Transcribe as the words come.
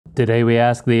Today we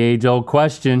ask the age-old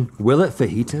question. Will it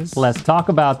fajitas? Let's talk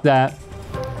about that.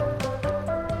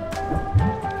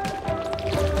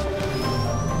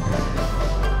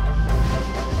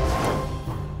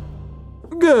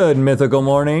 Good mythical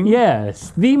morning.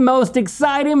 Yes, the most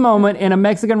exciting moment in a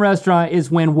Mexican restaurant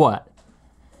is when what?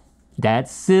 That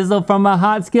sizzle from a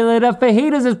hot skillet of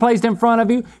fajitas is placed in front of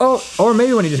you. Oh, or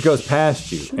maybe when he just goes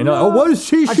past you. And you're like, oh, what is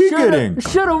she getting?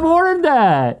 Should have ordered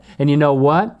that. And you know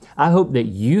what? I hope that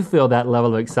you feel that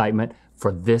level of excitement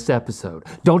for this episode.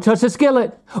 Don't touch the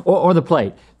skillet or the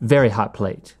plate. Very hot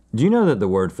plate. Do you know that the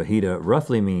word fajita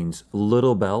roughly means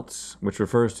little belts, which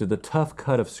refers to the tough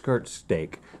cut of skirt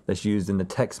steak that's used in the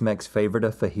Tex-Mex favorite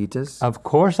of fajitas? Of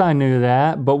course I knew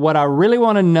that, but what I really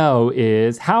want to know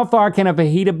is how far can a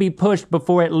fajita be pushed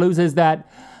before it loses that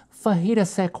fajita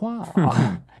sequel?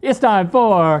 It's time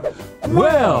for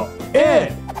Will It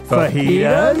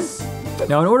Fajitas?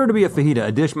 Now, in order to be a fajita,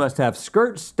 a dish must have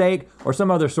skirt steak or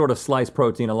some other sort of sliced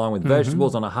protein along with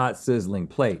vegetables on a hot sizzling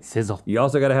plate. Sizzle. You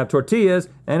also gotta have tortillas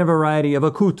and a variety of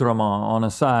accoutrements on the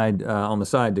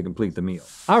side to complete the meal.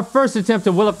 Our first attempt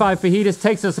at Willify fajitas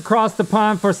takes us across the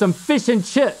pond for some fish and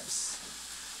chips.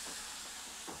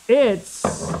 It's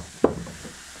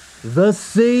the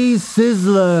Sea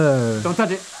Sizzler. Don't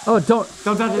touch it. Oh, don't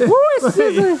touch it. Woo, it's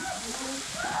sizzling.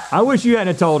 I wish you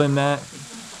hadn't told him that.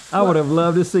 I would have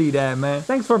loved to see that, man.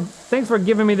 Thanks for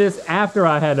giving me this after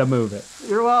I had to move it.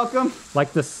 You're welcome.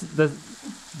 Like the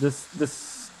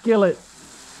skillet.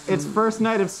 It's first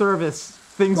night of service.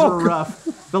 Things are rough.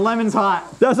 The lemon's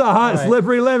hot. That's a hot,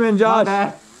 slippery lemon, Not Josh.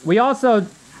 bad. We also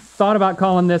thought about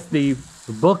calling this the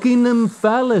Buckingham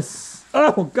Palace.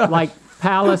 Oh, God. Like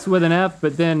palace with an F,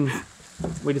 but then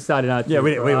we decided not to. Yeah,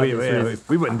 we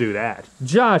wouldn't do that.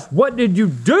 Josh, what did you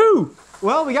do?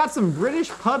 Well, we got some British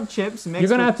pub chips mixed You're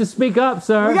gonna have to speak up,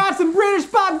 sir. We got some British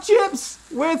pub chips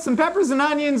with some peppers and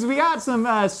onions. We got some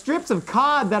strips of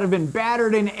cod that have been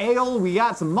battered in ale. We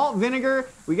got some malt vinegar.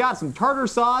 We got some tartar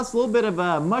sauce, a little bit of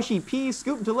mushy peas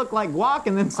scooped to look like guac,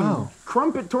 and then some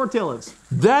crumpet tortillas.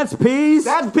 That's peas?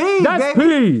 That's peas, That's baby.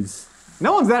 peas.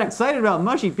 No one's that excited about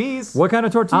mushy peas. What kind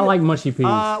of tortilla? I like mushy peas.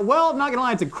 Well, I'm not gonna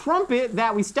lie, it's a crumpet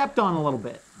that we stepped on a little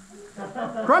bit.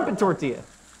 Crumpet tortilla.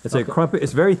 It's a crumpet,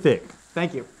 it's very thick.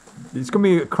 Thank you. It's gonna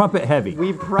be crumpet heavy.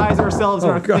 We prize ourselves on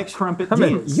our gosh. thick crumpet I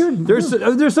mean, teas.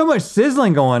 there's so much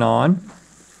sizzling going on.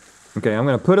 Okay, I'm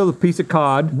gonna put a piece of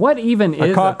cod. What even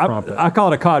is a crumpet? I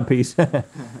call it a cod piece. I'm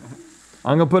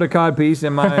gonna put a cod piece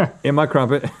in my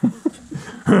crumpet.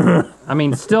 I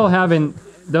mean, still having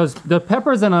the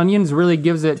peppers and onions really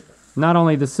gives it not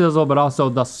only the sizzle but also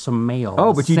the smell.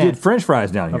 Oh, but you scent did French fries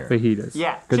down of here. fajitas.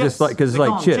 Yeah, Because it's like They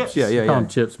call them chips. Yeah, Call them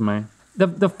chips, man.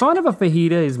 The fun of a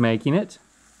fajita is making it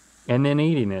and then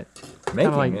eating it. Kind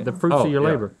of like the fruits of your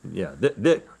labor. Yeah.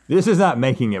 This is not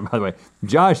making it, by the way.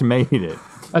 Josh made it.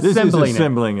 This is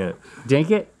assembling it.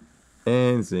 Dink it.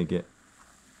 And sink it.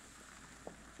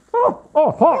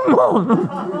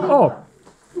 Oh,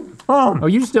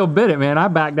 you still bit it, man. I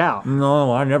backed out.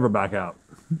 No, I never back out.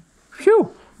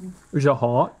 Phew. Is it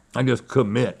hot? I just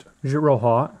commit. Is it real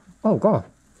hot? Oh, God.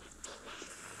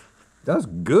 That's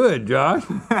good, Josh.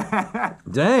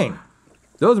 Dang.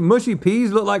 Those mushy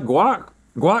peas look like guac.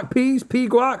 Guac peas? Pea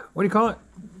guac? What do you call it?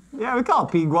 Yeah, we call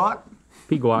it pea guac.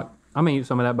 Pea guac. I'm going to eat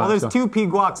some of that by Well, there's itself. 2 pea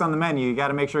guacs on the menu. You got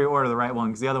to make sure you order the right one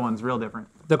because the other one's real different.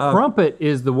 The crumpet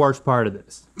is the worst part of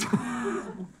this.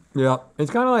 Yeah.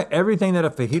 It's kind of like everything that a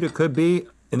fajita could be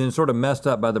and then sort of messed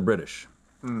up by the British.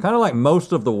 Kind of like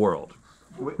most of the world.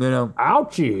 You know?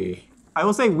 Ouchie. I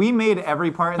will say we made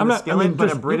every part in the skillet, but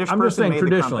a British I'm just person saying made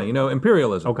traditionally, you know,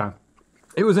 imperialism. Okay.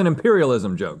 It was an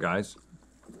imperialism joke, guys.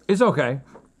 It's okay.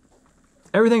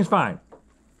 Everything's fine.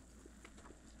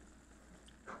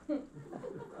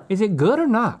 Is it good or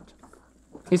not?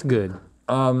 It's good.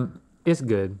 It's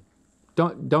good.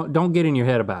 Don't get in your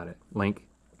head about it, Link.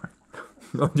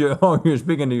 You're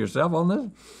speaking to yourself on this?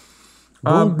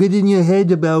 Don't get in your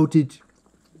head about it.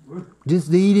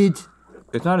 Just eat it.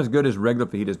 It's not as good as regular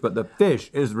fajitas, but the fish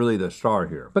is really the star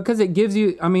here. Because it gives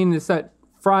you, I mean, it's that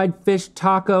fried fish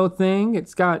taco thing.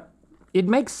 It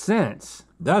makes sense.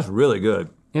 That's really good,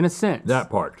 In a sense. that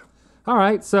part. All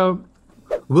right, so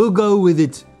We'll go with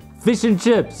it. fish and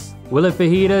chips. Will it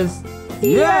fajitas?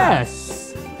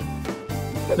 Yes!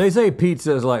 They say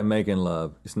pizza is like making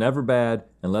love. It's never bad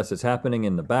unless it's happening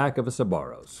in the back of a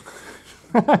Sbarro's.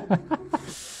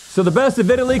 So the best of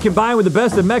Italy combined with the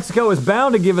best of Mexico is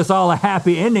bound to give us all a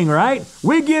happy ending, right?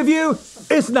 We give you,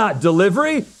 it's not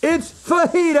delivery, it's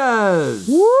fajitas!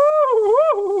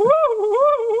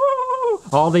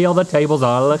 All the other tables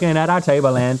are looking at our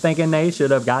table and thinking they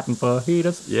should have gotten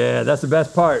fajitas. Yeah, that's the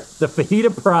best part. The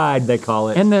fajita pride, they call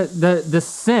it. And the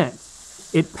scent,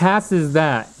 it passes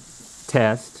that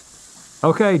test.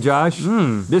 Okay, Josh,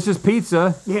 this is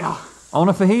pizza Yeah, on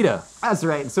a fajita. that's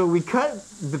right. So we cut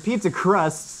the pizza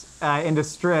crusts into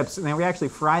strips, and then we actually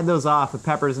fried those off with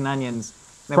peppers and onions.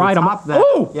 Then Fried 'em. we topped that.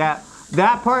 Ooh! Yeah,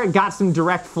 that part got some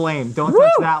direct flame. Don't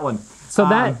touch that one. So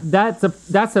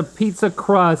that's a pizza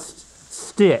crust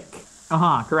stick.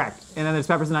 Correct. And then there's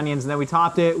peppers and onions, and then we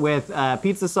topped it with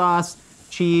pizza sauce,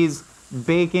 cheese,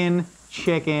 bacon,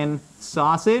 chicken,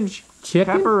 sausage,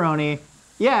 Chicken? pepperoni.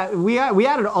 Yeah, we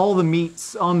added all the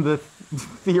meats on the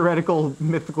theoretical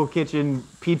Mythical Kitchen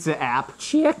pizza app,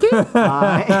 Chicken?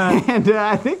 and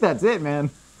I think that's it, man.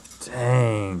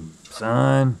 Dang,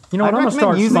 son. You know what? I'd I'm gonna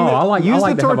start recommend small. I like use to the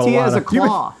have a tortilla lot as a of.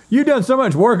 claw. You've done so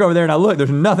much work over there, and I look, there's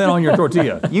nothing on your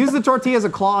tortilla. Use the tortilla as a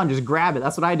claw and just grab it.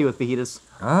 That's what I do with fajitas.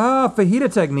 Ah,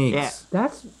 fajita techniques. Yeah.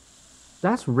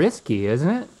 That's risky, isn't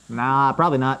it? Nah,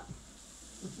 probably not.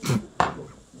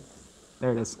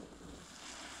 There it is.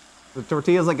 The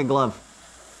tortilla's like a glove.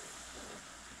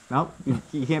 Nope,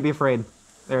 you can't be afraid.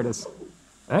 There it is.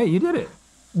 Hey, you did it.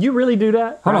 You really do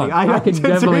that? Hold on. I can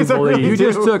definitely Seriously, I really believe You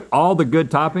do. just took all the good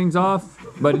toppings off,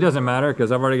 but it doesn't matter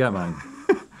because I've already got mine.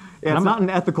 Yeah, it's not an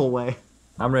ethical way.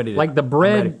 I'm ready to. like the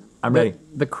bread. I'm ready.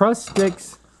 The crust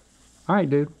sticks. All right,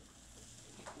 dude.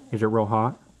 Is it real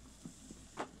hot?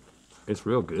 It's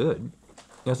real good.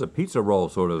 It's a pizza roll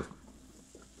sort of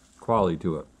quality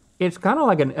to it. It's kind of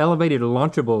like an elevated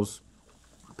Lunchables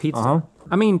pizza. Uh-huh.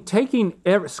 I mean,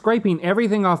 scraping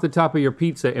everything off the top of your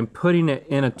pizza and putting it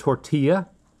in a tortilla.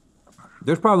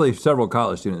 There's probably several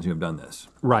college students who have done this.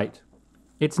 Right.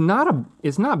 It's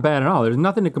not bad at all. There's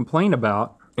nothing to complain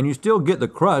about. And you still get the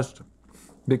crust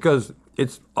because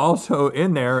it's also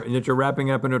in there and that you're wrapping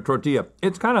it up in a tortilla.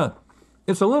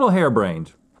 It's a little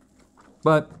harebrained,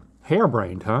 but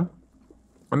Harebrained, huh?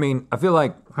 I mean, I feel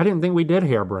like, I didn't think we did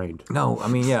harebrained. no, I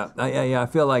mean, yeah, I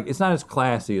feel like it's not as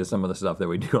classy as some of the stuff that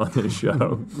we do on this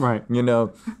show. Right. You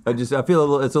know, I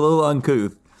feel it's a little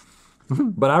uncouth,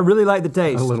 but I really like the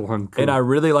taste. A little uncouth. And I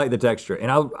really like the texture. And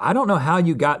I don't know how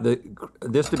you got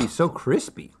this to be so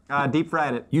crispy. Deep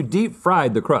fried it. You deep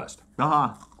fried the crust.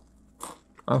 Uh-huh.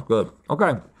 That's good.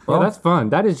 Okay. Well, Well, that's fun.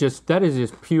 That is just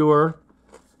pure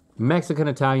Mexican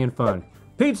Italian fun.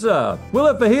 pizza. Will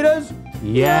it fajitas?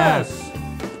 Yes.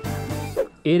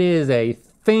 It is a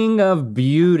thing of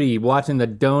beauty watching the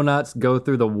donuts go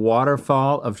through the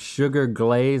waterfall of sugar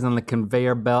glaze on the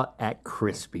conveyor belt at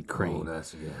Krispy Kreme.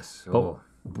 That's yes. But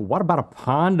what about a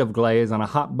pond of glaze on a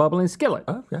hot bubbling skillet?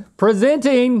 Okay.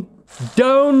 Presenting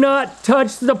Donut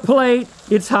Touch the Plate.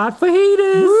 It's hot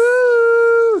fajitas.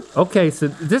 Woo! Okay, so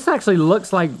this actually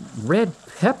looks like red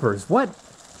peppers. What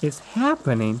is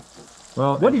happening?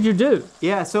 Well, What did you do?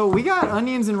 Yeah, so we got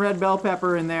onions and red bell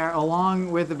pepper in there along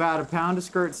with about a pound of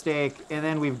skirt steak, and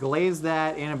then we've glazed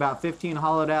that in about 15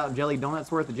 hollowed out jelly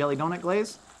donuts worth of jelly donut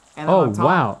glaze. And then Oh on top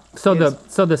wow! So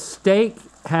is the steak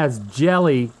has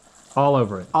jelly all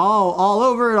over it. all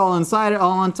over it, all inside it,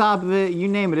 all on top of it, you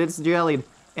name it, it's jellied.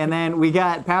 And then we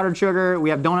got powdered sugar, we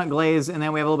have donut glaze, and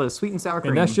then we have a little bit of sweet and sour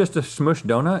cream. and that's just a smushed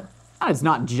donut? It's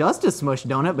not just a smush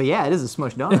donut, but yeah, it is a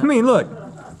smush I donut. mean, look,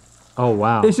 Oh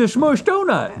wow! it's a smushed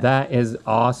donut. That is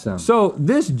awesome. So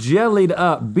this jellied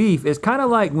up beef is kind of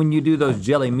like when you do those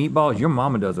jelly meatballs. Your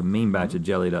mama does a mean batch of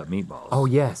jellied up meatballs. Oh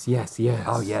yes, yes, yes.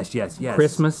 Oh, yes, yes, yes.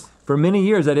 Christmas. For many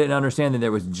years, I didn't understand that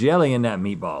there was jelly in that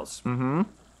meatballs.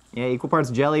 Yeah, equal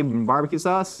parts jelly and barbecue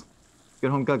sauce.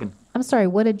 Good home cooking. I'm sorry,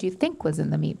 what did you think was in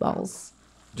the meatballs?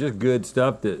 Just good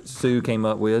stuff that Sue came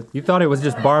up with. You thought it was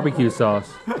just barbecue sauce.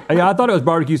 Yeah, I thought it was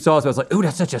barbecue sauce. But I was like, ooh,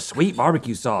 that's such a sweet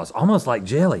barbecue sauce. Almost like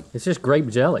jelly. It's just grape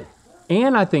jelly.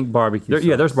 And I think barbecue sauce.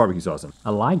 Yeah, there's barbecue sauce in it.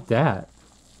 I like that.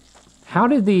 How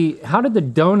did the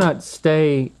donut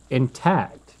stay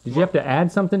intact? Did you have to add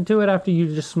something to it after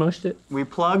you just smushed it? We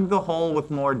plugged the hole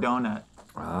with more donut.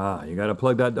 Ah, you got to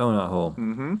plug that donut hole.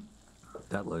 Mm-hmm.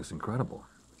 That looks incredible.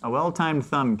 A well-timed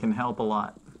thumb can help a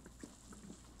lot.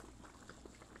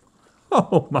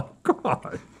 Oh, my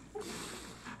God.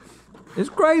 It's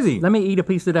crazy. Let me eat a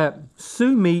piece of that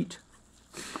Sue meat.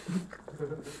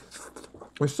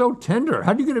 It's so tender.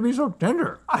 How do you get it to be so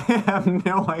tender? I have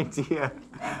no idea.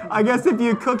 I guess if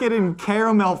you cook it in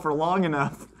caramel for long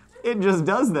enough, it just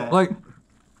does that. Like,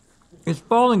 it's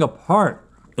falling apart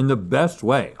in the best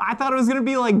way. I thought it was gonna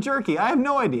be like jerky. I have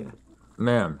no idea.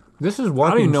 Man, This is I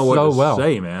working don't even know what so to well.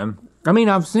 say, man. I mean,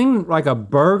 I've seen like a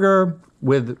burger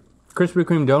with Krispy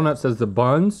Kreme donuts as the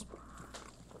buns.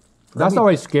 That's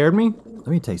always scared me. Let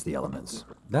me taste the elements.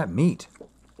 That meat.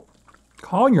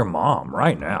 Call your mom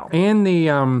right now. And the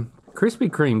Krispy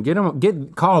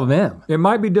Kreme, call them. It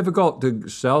might be difficult to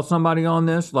sell somebody on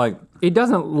this. Like, It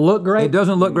doesn't look great. it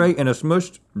doesn't look great, and a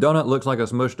smushed donut looks like a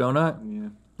smushed donut. Yeah.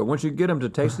 But once you get them to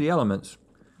taste the elements,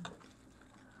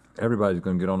 everybody's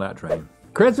gonna get on that train.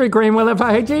 Krispy Kreme will it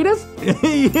fajitas?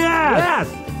 Yes!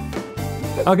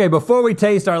 Okay, before we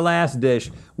taste our last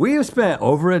dish, we have spent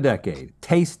over a decade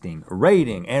tasting,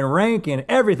 rating, and ranking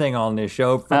everything on this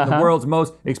show, from the world's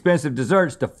most expensive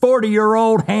desserts to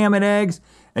 40-year-old ham and eggs.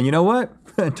 And you know what?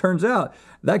 It turns out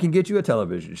that can get you a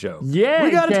television show. Yeah,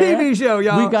 we got a TV show,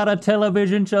 y'all. We got a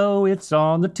television show. It's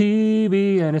on the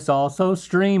TV and it's also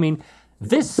streaming.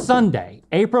 This Sunday,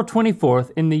 April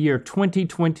 24th in the year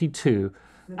 2022,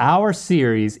 our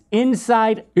series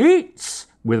Inside Eats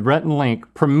with Rhett and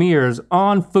Link premieres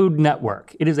on Food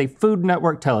Network. It is a Food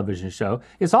Network television show.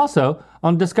 It's also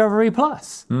on Discovery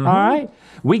Plus, all right?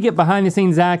 We get behind the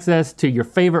scenes access to your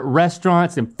favorite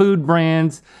restaurants and food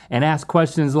brands and ask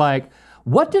questions like,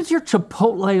 what does your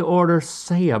Chipotle order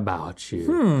say about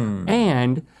you?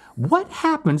 And what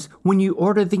happens when you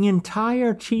order the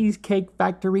entire Cheesecake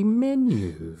Factory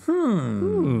menu?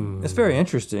 It's very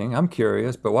interesting. I'm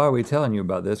curious, but why are we telling you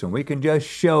about this when we can just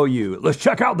show you? Let's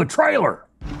check out the trailer.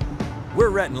 We're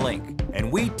Rhett and Link,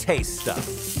 and we taste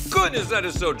stuff. Goodness, that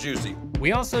is so juicy.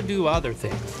 We also do other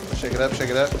things. Shake it up, shake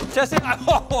it up. Testing.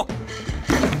 Oh.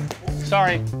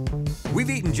 Sorry. We've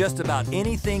eaten just about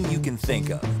anything you can think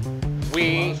of.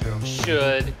 We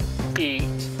should eat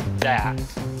that.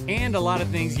 And a lot of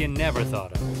things you never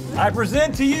thought of. I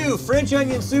present to you French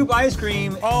onion soup ice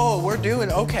cream. Oh, we're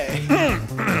doing okay.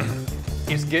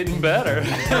 It's getting better.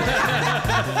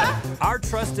 Our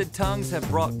trusted tongues have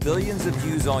brought billions of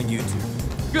views on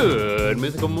YouTube. Good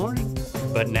mythical morning.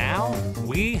 But now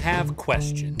we have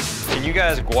questions. Can you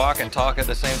guys guac and talk at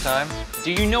the same time?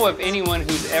 Do you know of anyone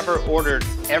who's ever ordered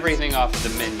everything off the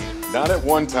menu? Not at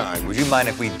one time. Would you mind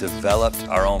if we developed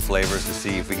our own flavors to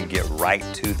see if we can get right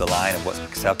to the line of what's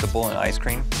acceptable in ice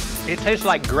cream? It tastes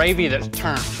like gravy that's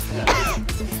turned.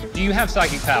 Do you have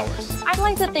psychic powers? I'd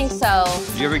like to think so.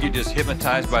 Did you ever get just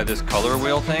hypnotized by this color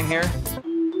wheel thing here?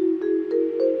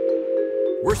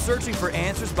 We're searching for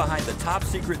answers behind the top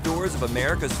secret doors of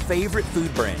America's favorite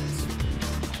food brands.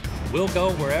 We'll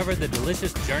go wherever the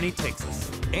delicious journey takes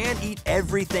us. And eat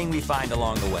everything we find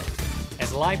along the way.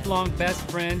 As lifelong best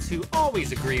friends who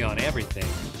always agree on everything.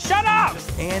 Shut up!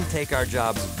 And take our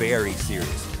jobs very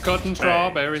seriously. Cutting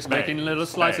strawberries, making little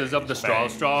slices of the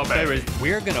strawberries.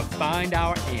 We're gonna find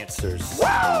our answers.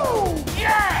 Woo!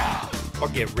 Yeah! Or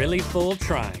get really full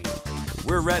trying.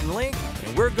 We're Rhett and Link,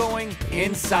 and we're going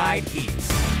Inside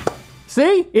Eats.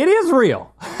 See, it is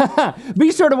real.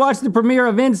 Be sure to watch the premiere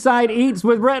of Inside Eats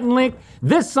with Rhett and Link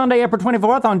this Sunday, April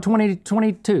 24th on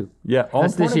 2022. Yeah, all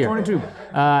That's this year.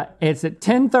 2022. It's at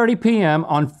 10:30 p.m.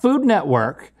 on Food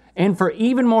Network. And for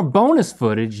even more bonus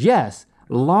footage, yes,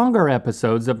 longer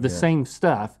episodes of the same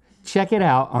stuff, check it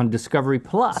out on Discovery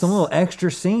Plus. Some little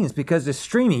extra scenes because it's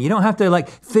streaming. You don't have to like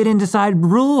fit inside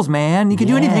rules, man. You can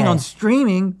do anything on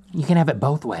streaming. You can have it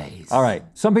both ways. All right,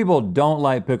 some people don't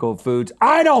like pickled foods.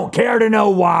 I don't care to know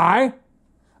why.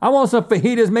 I want some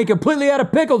fajitas made completely out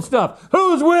of pickled stuff.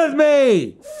 Who's with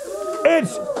me?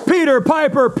 It's Peter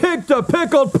Piper picked a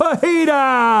pickled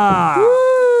fajita.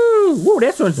 Woo! Woo,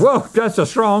 this one's Whoa, that's a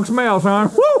strong smell, son.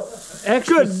 Woo!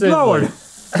 extra Good Lord.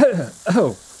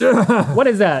 Oh. What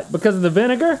is that? Because of the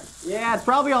vinegar? Yeah, it's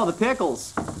probably all the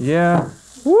pickles. Yeah.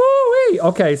 Woo-wee!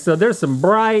 Okay, so there's some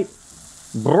bright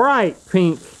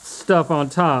pink stuff on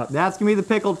top. That's gonna be the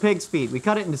pickled pig's feet. We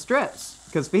cut it into strips,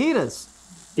 because fajitas.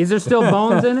 Is there still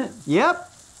bones in it? Yep,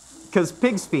 because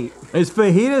pig's feet. It's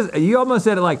fajitas. You almost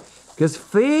said it like, because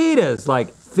fajitas,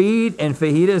 like feed and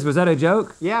fajitas. Was that a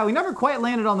joke? Yeah, we never quite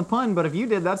landed on the pun, but if you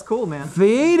did, that's cool, man.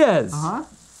 Fajitas. Huh?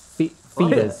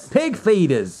 Fetus. Pig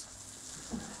feeders.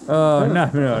 Oh,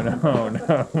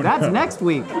 no. That's next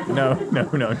week. No,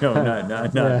 not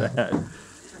that.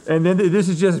 And then this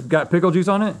has just got pickle juice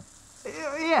on it?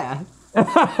 Yeah.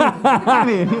 I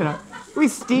mean, you know, we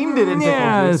steamed it in pickle juice.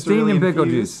 Yeah, steamed really in pickle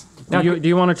infused. juice. Do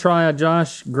you want to try a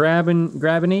Josh grab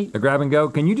and eat? A grab and go.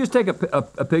 Can you just take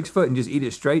a pig's foot and just eat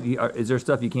it straight? Is there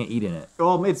stuff you can't eat in it?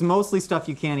 Well, it's mostly stuff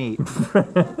you can't eat.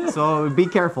 So be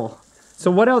careful. So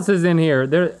what else is in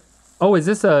here? Oh, is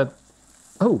this a?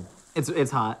 Oh,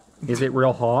 It's hot. is it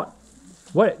real hot?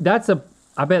 What?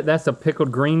 I bet that's a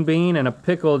pickled green bean and a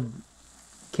pickled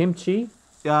kimchi.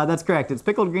 That's correct. It's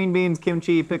pickled green beans,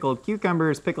 kimchi, pickled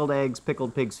cucumbers, pickled eggs,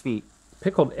 pickled pig's feet.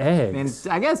 Pickled eggs.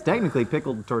 And I guess technically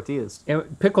pickled tortillas.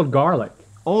 And pickled garlic.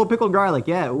 Oh, pickled garlic.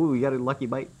 Yeah. Ooh, you got a lucky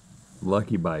bite.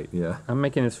 Lucky bite, yeah. I'm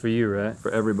making this for you, right?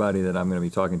 For everybody that I'm going to be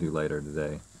talking to later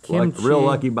today. Kimchi. Real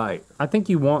lucky bite. I think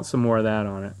you want some more of that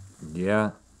on it.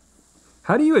 Yeah.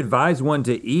 How do you advise one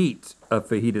to eat a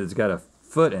fajita that's got a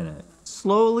foot in it?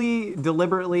 Slowly,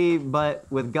 deliberately, but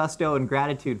with gusto and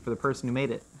gratitude for the person who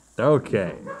made it.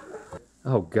 Okay.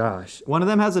 Oh gosh. One of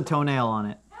them has a toenail on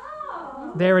it.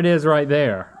 There it is right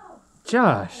there.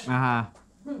 Josh. Uh-huh.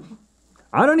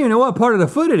 I don't even know what part of the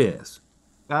foot it is.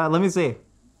 Let me see.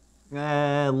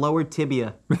 Lower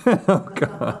tibia. Oh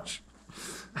gosh.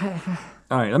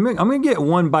 All right, I'm gonna get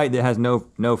one bite that has no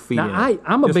feet in Now, it.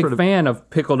 I'm a Just big for the- fan of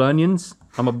pickled onions.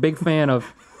 I'm a big fan of,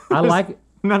 I like,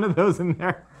 None of those in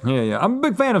there. Yeah. I'm a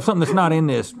big fan of something that's not in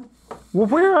this.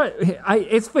 well,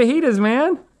 it's fajitas,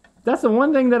 man. That's the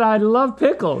one thing that I love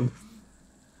pickled.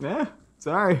 Yeah,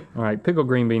 sorry. All right, pickled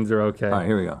green beans are okay. All right,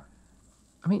 here we go.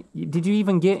 I mean, did you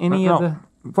even get any of the?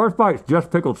 First bite's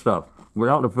just pickled stuff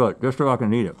without the foot, just so I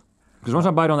can eat it. Because once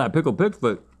I bite on that pickled pig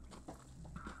foot,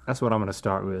 That's what I'm gonna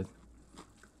start with.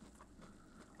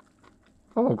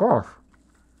 Oh gosh.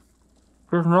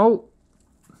 There's no.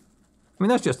 I mean,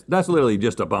 that's literally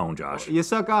just a bone, Josh. You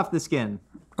suck off the skin.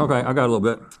 Okay, I got a little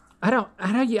bit.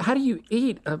 How do you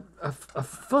eat a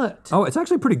foot? Oh, it's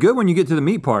actually pretty good when you get to the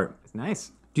meat part. It's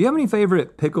nice. Do you have any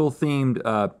favorite pickle-themed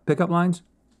pickup lines?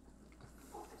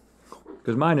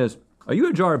 Because mine is, are you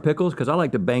a jar of pickles? Because I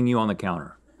like to bang you on the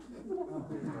counter.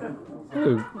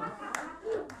 Ooh.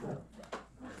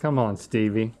 Come on,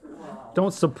 Stevie.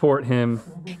 Don't support him.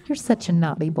 You're such a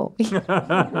naughty boy.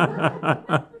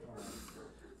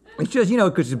 It's just,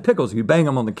 because pickles, you bang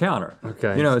them on the counter.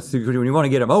 Okay. It's, when you want to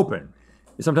get them open,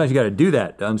 sometimes you got to do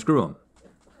that to unscrew them.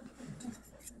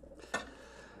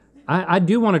 I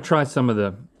do want to try some of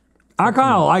the. I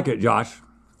kind of like it, Josh.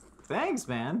 Thanks,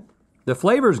 man. The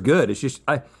flavor's good. It's just,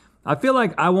 I feel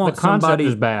like I want The concept somebody.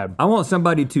 is bad. I want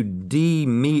somebody to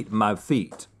de-meat my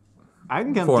feet. I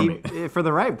can come For deep for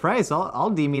the right price. I'll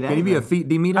de-meat Can you be a feet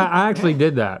de-meater? I actually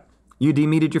did that. You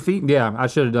de-meated your feet? Yeah, I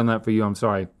should have done that for you. I'm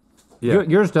sorry. Yeah.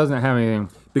 Yours doesn't have anything.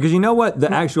 Because you know what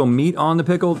the actual meat on the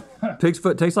pickled pig's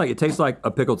foot tastes like? It tastes like a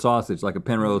pickled sausage, like a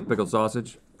Penrose pickled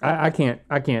sausage. I can't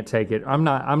take it. I'm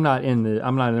not in the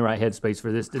right headspace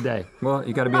for this today. Well,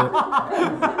 you got to be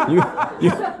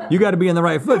you got to be in the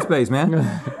right foot space,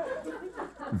 man.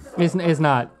 It's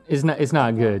not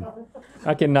good.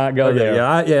 I cannot go there.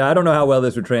 Yeah. I don't know how well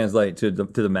this would translate to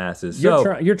the masses.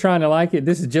 You're trying to like it.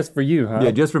 This is just for you, huh?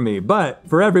 Yeah, just for me. But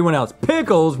for everyone else,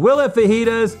 pickles, will it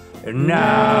fajitas?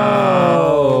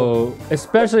 No.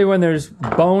 Especially when there's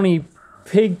bony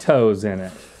pig toes in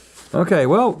it. Okay,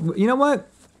 well, you know what?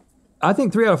 I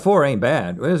think 3 out of 4 ain't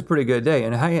bad. It was a pretty good day.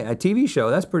 And hey, a TV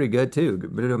show, that's pretty good too.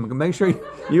 But make sure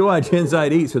you watch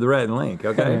Inside Eats with the red link,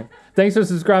 okay? Thanks for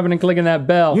subscribing and clicking that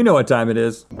bell. You know what time it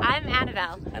is. I'm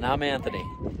Annabelle. And I'm Anthony.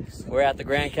 We're at the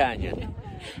Grand Canyon.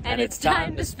 And it's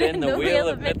time to spin the wheel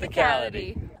of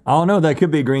mythicality. I don't know, that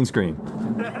could be a green screen.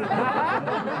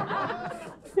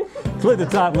 Click the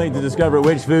top link to discover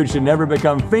which food should never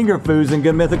become finger foods and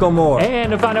get mythical more.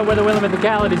 And to find out where the wheel of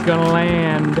mythicality is gonna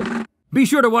land. Be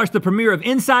sure to watch the premiere of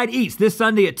Inside Eats this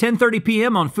Sunday at 10:30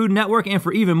 p.m. on Food Network, and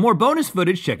for even more bonus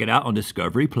footage, check it out on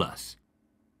Discovery Plus.